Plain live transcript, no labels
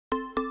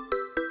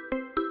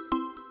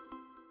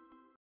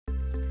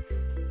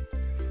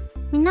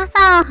皆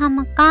さんは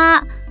む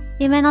か。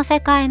夢の世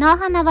界の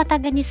花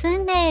畑に住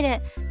んでい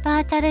る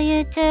バーチャル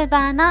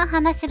YouTuber の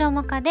花白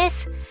もかで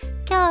す。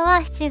今日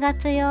は7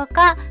月8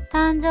日、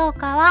誕生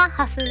花は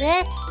ハスで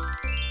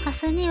す。ハ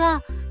スに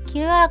は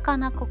清らか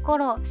な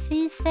心、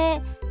神聖、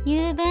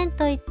雄弁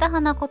といった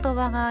花言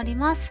葉があり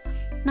ます。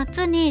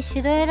夏に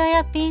白色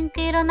やピン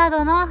ク色な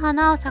どの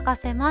花を咲か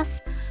せま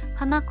す。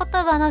花言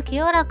葉の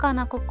清らか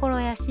な心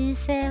や神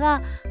聖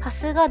は、ハ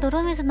スが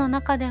泥水の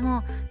中で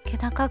も気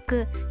高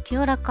く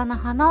清らかな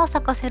花を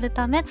咲かせる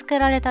ため作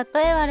られたと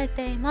言われ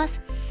ていま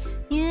す。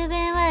雄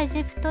弁はエ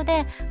ジプト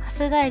で、ハ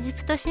スがエジ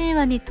プト神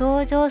話に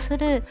登場す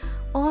る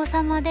王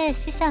様で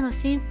死者の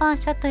審判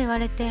者と言わ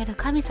れている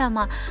神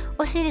様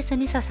オシリス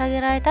に捧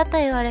げられたと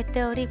言われ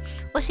ており、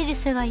オシリ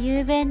スが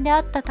雄弁で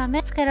あったた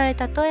め付けられ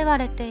たと言わ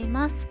れてい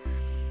ます。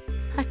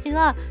ハス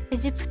はエ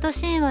ジプト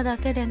神話だ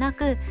けでな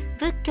く、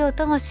仏教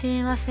とも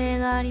親和性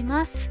があり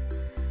ます。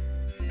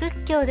仏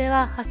教で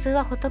はハス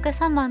は仏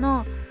様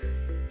の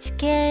地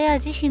形や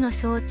慈悲の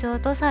象徴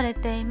とされ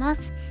ていま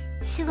す。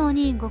死後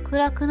に極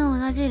楽の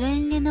同じ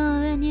蓮華の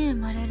上に生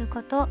まれる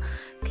こと、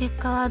結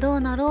果はどう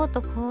なろう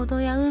と行動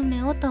や運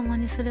命を共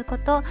にするこ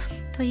と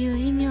という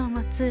意味を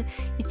持つ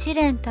一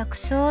蓮托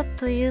生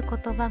という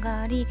言葉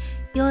があり、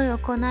良い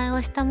行い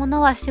をした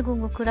者は死後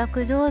極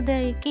楽上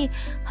で生き、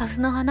ハス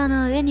の花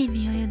の上に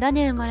身を委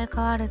ね生まれ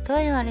変わると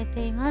言われ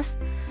ています。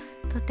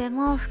とて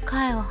も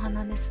深いお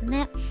花です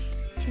ね。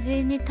知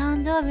人に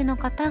誕生日の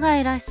方が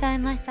いらっしゃい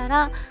ました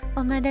ら、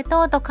おめで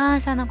とうと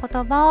感謝の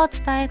言葉をお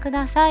伝えく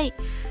ださい。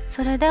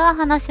それでは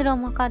花白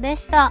もかで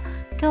した。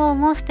今日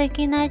も素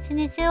敵な一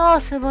日をお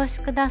過ごし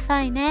くだ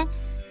さいね。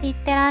いっ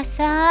てらっ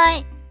しゃ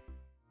い。